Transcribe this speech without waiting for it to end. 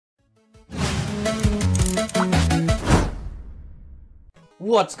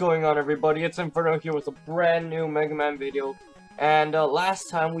What's going on, everybody? It's Inferno here with a brand new Mega Man video. And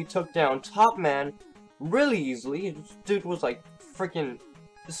last time we took down Top Man really easily. This dude was like freaking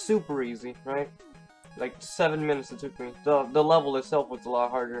super easy, right? Like 7 minutes it took me. The level itself was a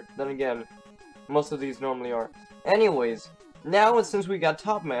lot harder. Then again, most of these normally are. Anyways, now since we got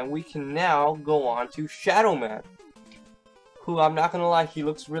Top Man, we can now go on to Shadowman. Who, I'm not gonna lie, he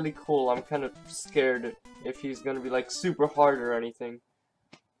looks really cool. I'm kind of scared if he's gonna be like super hard or anything.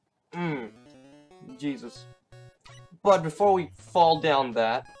 Jesus. But before we fall down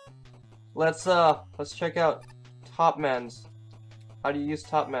that, let's check out Top Man's. How do you use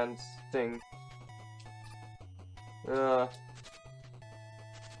Top Man's thing? Oh.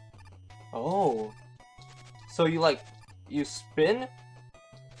 So you spin?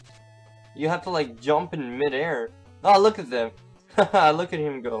 You have to like jump in midair. Oh, look at them. Look at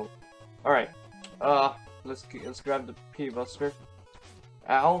him go. Alright. Let's grab the P-Buster.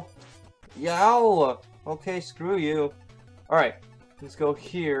 Ow. Yow! Okay, screw you. Alright, let's go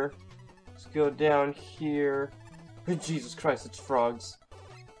here. Let's go down here. Oh, Jesus Christ, it's frogs.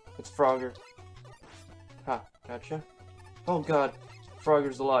 It's Frogger. Ha, gotcha. Oh god,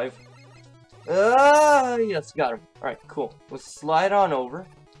 Frogger's alive. Yes, got him. Alright, cool. Let's slide on over.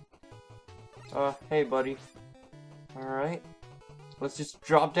 Hey buddy. Alright. Let's just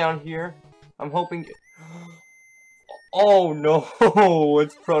drop down here. I'm hoping... Oh no,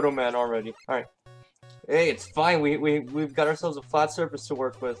 it's Proto Man already. Alright. Hey, it's fine. We've got ourselves a flat surface to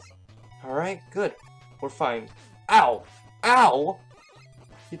work with. Alright, good. We're fine. Ow! Ow!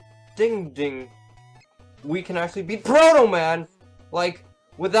 Ding ding. We can actually beat Proto Man! Like,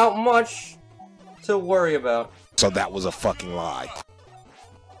 without much to worry about. So that was a fucking lie.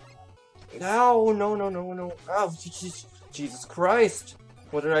 Ow, no. Oh, Jesus Christ.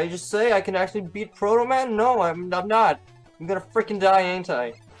 What did I just say? I can actually beat Proto Man? No, I'm not. I'm gonna freaking die, ain't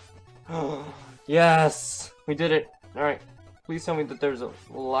I? Yes! We did it. Alright. Please tell me that there's a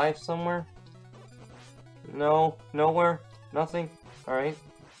life somewhere. No. Nowhere. Nothing. Alright.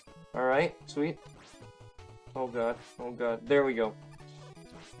 Alright. Sweet. Oh god. Oh god. There we go.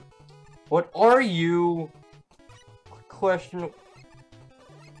 What are you? Question.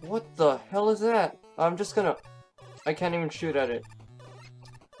 What the hell is that? I'm just gonna... I can't even shoot at it.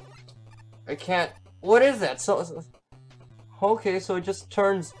 I can't. What is that? Okay, so it just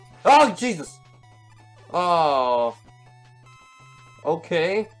turns. Oh Jesus! Oh.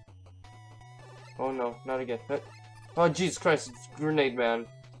 Okay. Oh no, not again. Oh Jesus Christ! It's Grenade Man.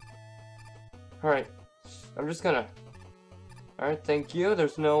 All right, I'm just gonna. All right, thank you.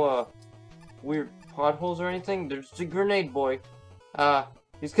 There's no weird potholes or anything. There's the Grenade Boy.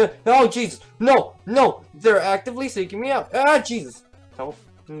 He's good. Oh Jesus! No! They're actively seeking me out. Ah Jesus!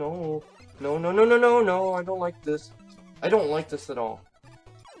 No! No, I don't like this. I don't like this at all.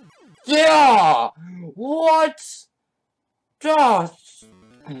 Yeah! What? Just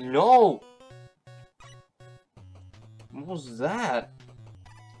no. What was that?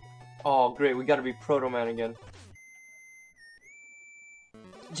 Oh, great. We gotta be Proto Man again.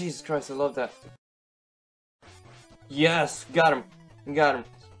 Jesus Christ, I love that. Yes! Got him.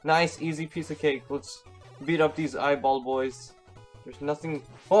 Nice, easy piece of cake. Let's beat up these eyeball boys. There's nothing.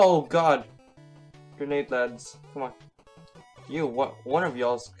 Oh god! Grenade lads, come on. You, what? One of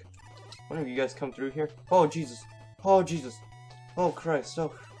you guys come through here. Oh Jesus! Oh Jesus! Oh Christ!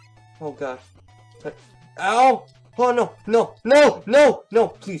 Oh god! Ow! Oh no!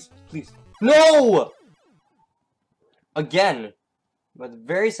 Please! No! Again! But the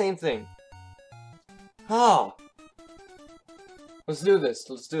very same thing. Oh! Let's do this.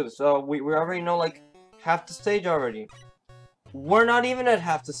 Oh, we already know like half the stage already. We're not even at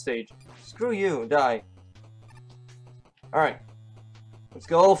half the stage. Screw you, die. Alright. Let's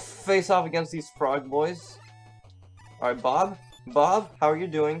go face off against these frog boys. Alright, Bob, how are you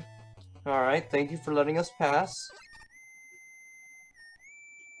doing? Alright, thank you for letting us pass.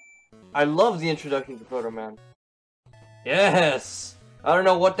 I love the introduction to Proto Man. Yes! I don't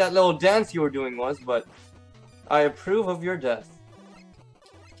know what that little dance you were doing was, but I approve of your death.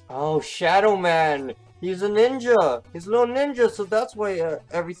 Oh, Shadowman! He's a ninja! He's a little ninja, so that's why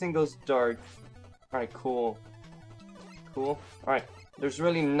everything goes dark. Alright, cool. Alright, there's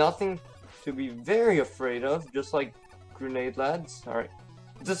really nothing to be very afraid of, just like Grenade Lads. Alright.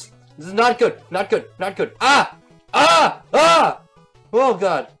 This is not good! Not good! Ah! Oh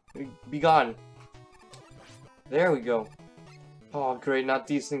god! Be gone. There we go. Oh great, not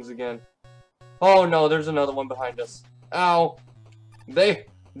these things again. Oh no, there's another one behind us. Ow! They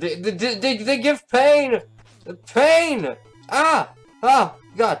give pain! Pain! Ah!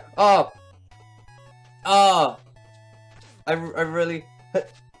 God! I really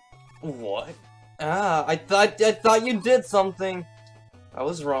What? Ah, I thought you did something. I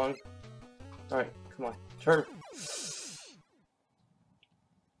was wrong. Alright, come on. Turn.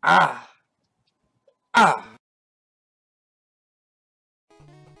 Ah! Ah!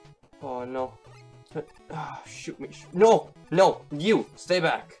 Oh no. Ah, shoot me. No! No! You! Stay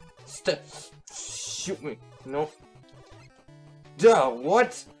back! Shoot me. No. Duh,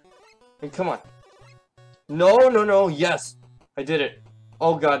 what? Hey, come on. No, no, no. Yes! I did it.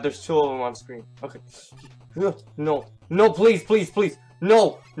 Oh god, there's two of them on screen. Okay. No. No, please, please, please.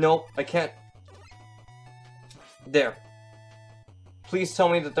 No! No, I can't. There. Please tell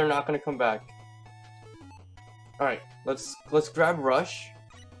me that they're not gonna come back. Alright, let's grab Rush.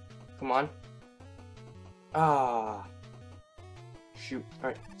 Come on. Ah. Shoot.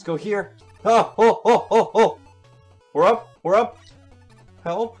 Alright, let's go here. Oh, oh, oh, oh, oh! We're up, we're up!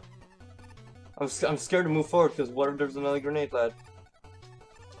 Help! I'm scared to move forward, because what if there's another grenade lad?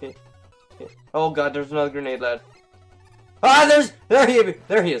 Okay. Okay. Oh god, there's another grenade lad. Ah, there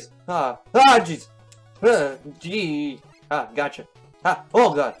he is! Ah, jeez! Gee! Ah, gotcha. Ah,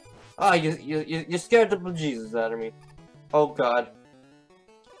 oh god! Ah, you scared the bejesus out of me. Oh god.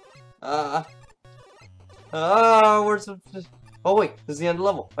 Where's the... Oh wait, this is the end of the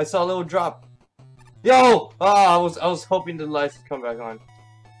level. I saw a little drop. Yo! Ah, I was hoping the lights would come back on.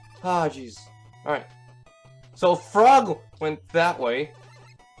 Ah, jeez. Alright. So Frog went that way.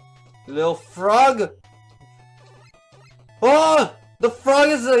 Little Frog! Oh! The frog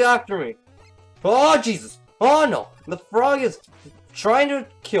is after me! Oh, Jesus! Oh no! The frog is trying to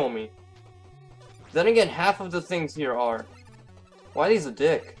kill me. Then again, half of the things here are. Why he's a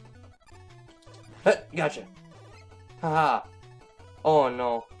dick? Gotcha. Haha. Oh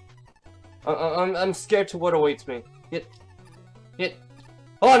no. I'm scared to what awaits me. Hit.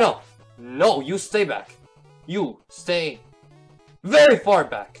 Oh no! No, you stay back. You stay very far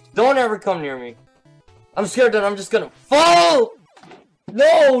back. Don't ever come near me. I'm scared that I'm just gonna fall!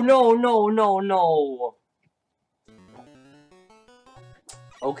 No, no, no, no, no.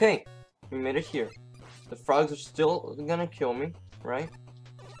 Okay, we made it here. The frogs are still gonna kill me, right?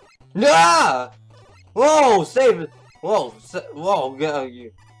 Nah! Whoa, save it! Whoa, whoa,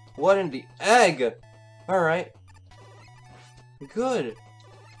 what in the egg? Alright. Good.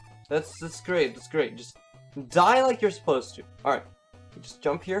 That's great, that's great. Just die like you're supposed to. Alright, just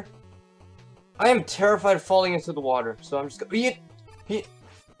jump here. I am terrified of falling into the water, so I'm just gonna...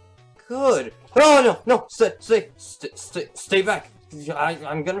 Good. Oh, no, no, stay back.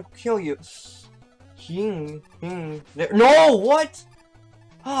 I'm gonna kill you. There. No, what?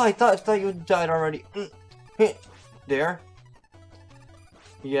 Oh, I thought you died already. There.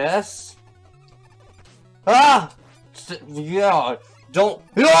 Yes. Ah! Yeah, don't...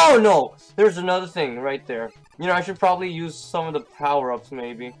 No, no! There's another thing right there. You know, I should probably use some of the power-ups,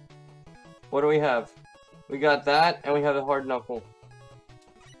 maybe. What do we have? We got that, and we have a hard knuckle.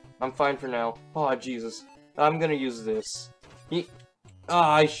 I'm fine for now. Oh, Jesus. I'm gonna use this.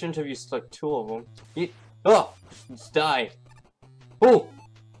 I shouldn't have used, like, two of them. Oh! Let's die. Oh!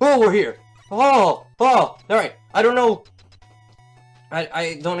 Oh, we're here! Oh! Oh! Alright, I don't know...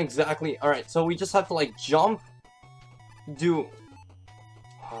 I don't exactly... Alright, so we just have to, like, jump. Do...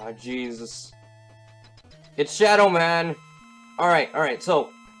 Oh, Jesus. It's Shadowman! Alright, so...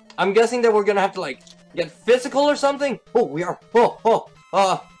 I'm guessing that we're gonna have to, like, get physical or something? Oh, we are.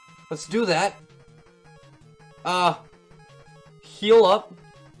 Let's do that. Heal up.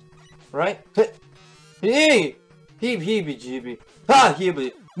 Right? Hey! Heebie-jeebie. Ah,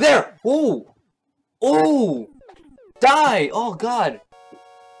 heebie. There! Ooh! Ooh! Die! Oh, God.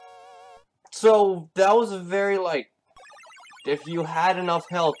 So, that was a very, like, if you had enough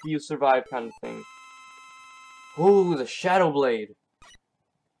health, you survive kind of thing. Ooh, the Shadow Blade.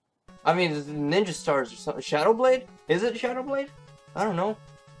 I mean, Ninja Stars or something. Shadow Blade? Is it Shadow Blade? I don't know.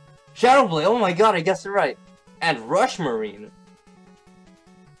 Shadow Blade! Oh my god, I guessed it right. And Rush Marine.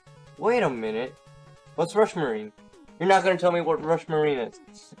 Wait a minute. What's Rush Marine? You're not gonna tell me what Rush Marine is.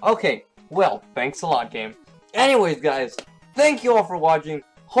 Okay, well, thanks a lot, game. Anyways, guys, thank you all for watching.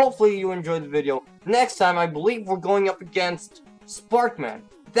 Hopefully you enjoyed the video. Next time, I believe we're going up against Sparkman.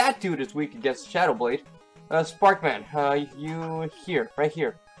 That dude is weak against Shadow Blade. Sparkman, you here, right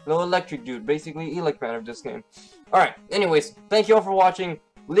here. Little electric dude, basically Electman of this game. Alright, anyways, thank you all for watching.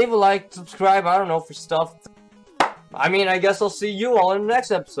 Leave a like, subscribe, I don't know, for stuff. I mean, I guess I'll see you all in the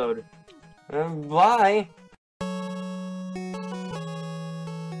next episode. Bye.